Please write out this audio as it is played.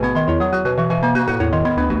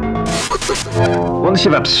Once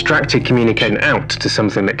you've abstracted communication out to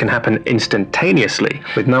something that can happen instantaneously,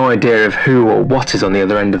 with no idea of who or what is on the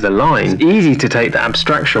other end of the line, it's easy to take the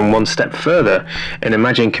abstraction one step further and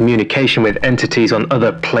imagine communication with entities on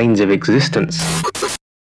other planes of existence.